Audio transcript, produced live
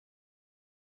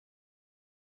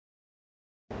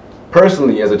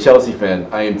Personally, as a Chelsea fan,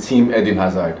 I am Team Eden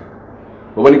Hazard.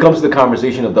 But when it comes to the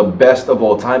conversation of the best of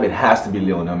all time, it has to be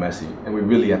Lionel Messi, and we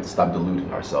really have to stop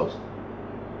deluding ourselves.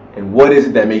 And what is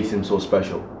it that makes him so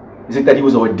special? Is it that he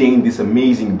was ordained this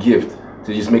amazing gift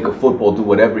to just make a football do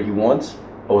whatever he wants?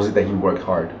 Or was it that he worked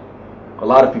hard? A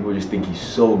lot of people just think he's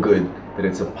so good that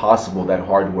it's impossible that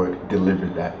hard work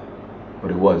delivered that.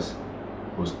 But it was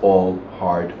all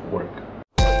hard work.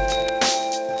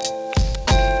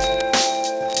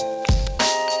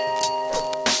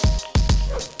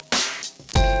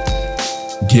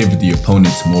 Give the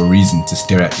opponent more reason to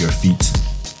stare at your feet.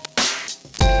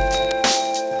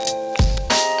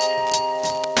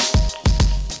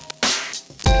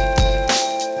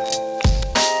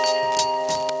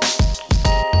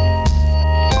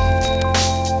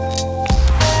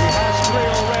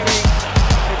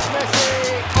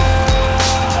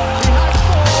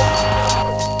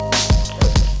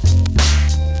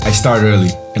 I start early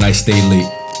and I stay late,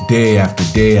 day after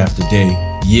day after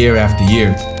day, year after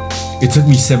year. It took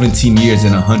me 17 years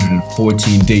and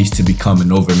 114 days to become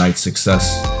an overnight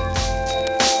success.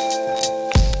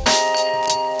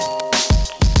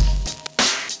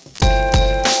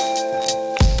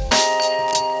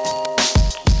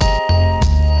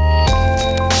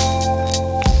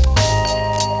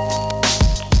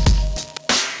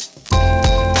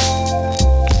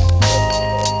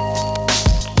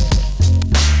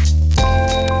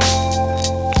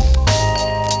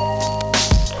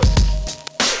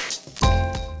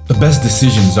 The best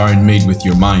decisions aren't made with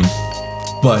your mind,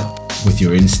 but with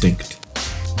your instinct.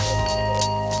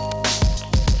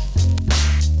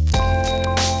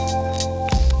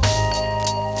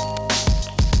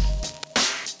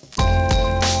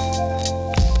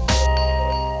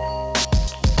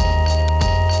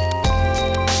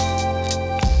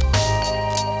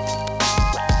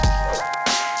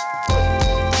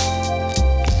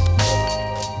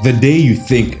 The day you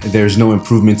think there's no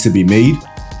improvement to be made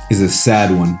is a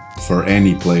sad one for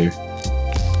any player.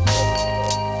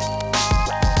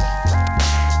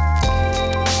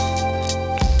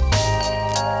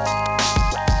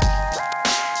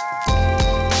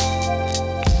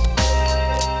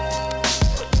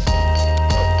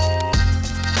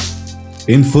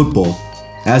 In football,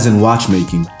 as in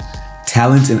watchmaking,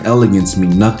 talent and elegance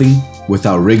mean nothing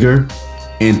without rigor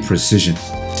and precision.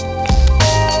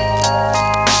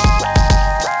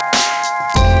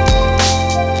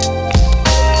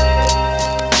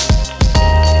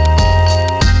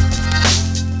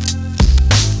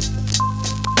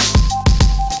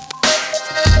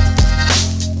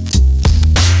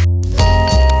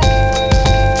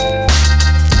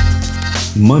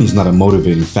 Money's not a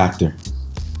motivating factor.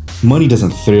 Money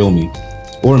doesn't thrill me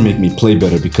or make me play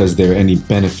better because there are any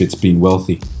benefits being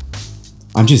wealthy.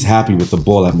 I'm just happy with the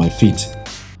ball at my feet.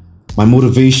 My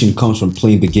motivation comes from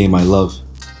playing the game I love.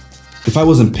 If I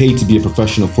wasn't paid to be a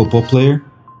professional football player,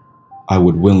 I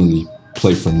would willingly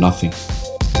play for nothing.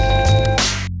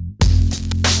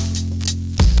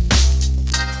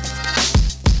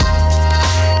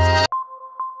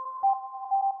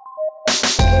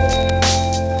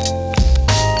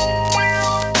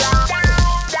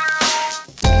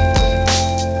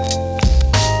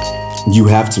 You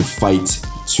have to fight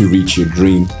to reach your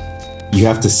dream. You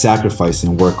have to sacrifice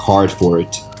and work hard for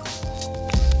it.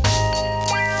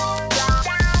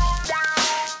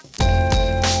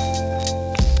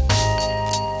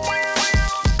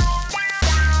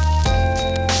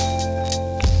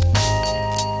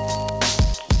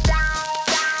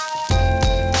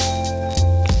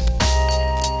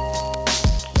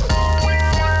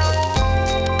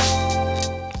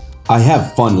 I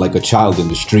have fun like a child in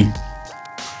the street.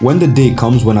 When the day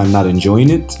comes when I'm not enjoying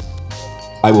it,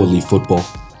 I will leave football.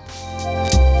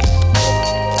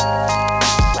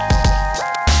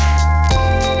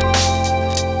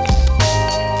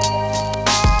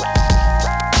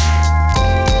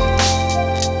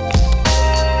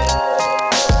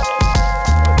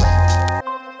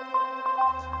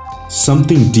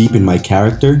 Something deep in my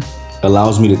character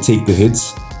allows me to take the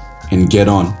hits and get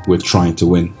on with trying to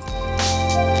win.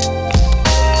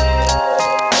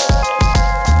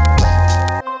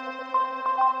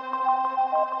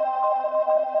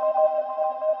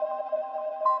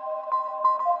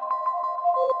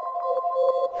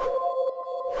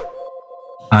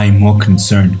 I'm more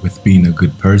concerned with being a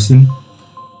good person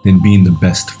than being the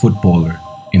best footballer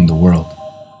in the world.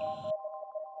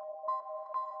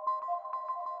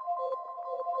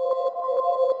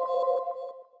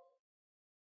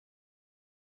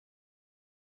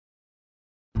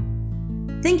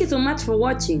 Thank you so much for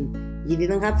watching. You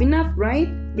didn't have enough, right?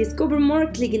 Discover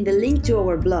more clicking the link to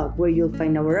our blog, where you'll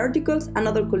find our articles and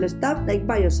other cool stuff like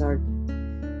bios art.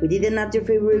 We didn't add your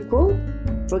favorite quote?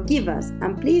 Forgive us,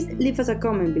 and please leave us a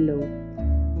comment below.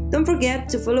 Don't forget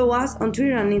to follow us on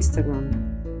Twitter and Instagram.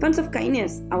 Fans of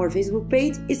Kindness, our Facebook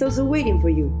page, is also waiting for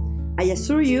you. I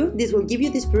assure you this will give you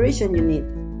the inspiration you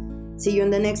need. See you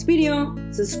in the next video.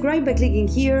 Subscribe by clicking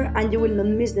here and you will not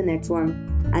miss the next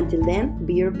one. Until then,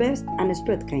 be your best and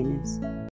spread kindness.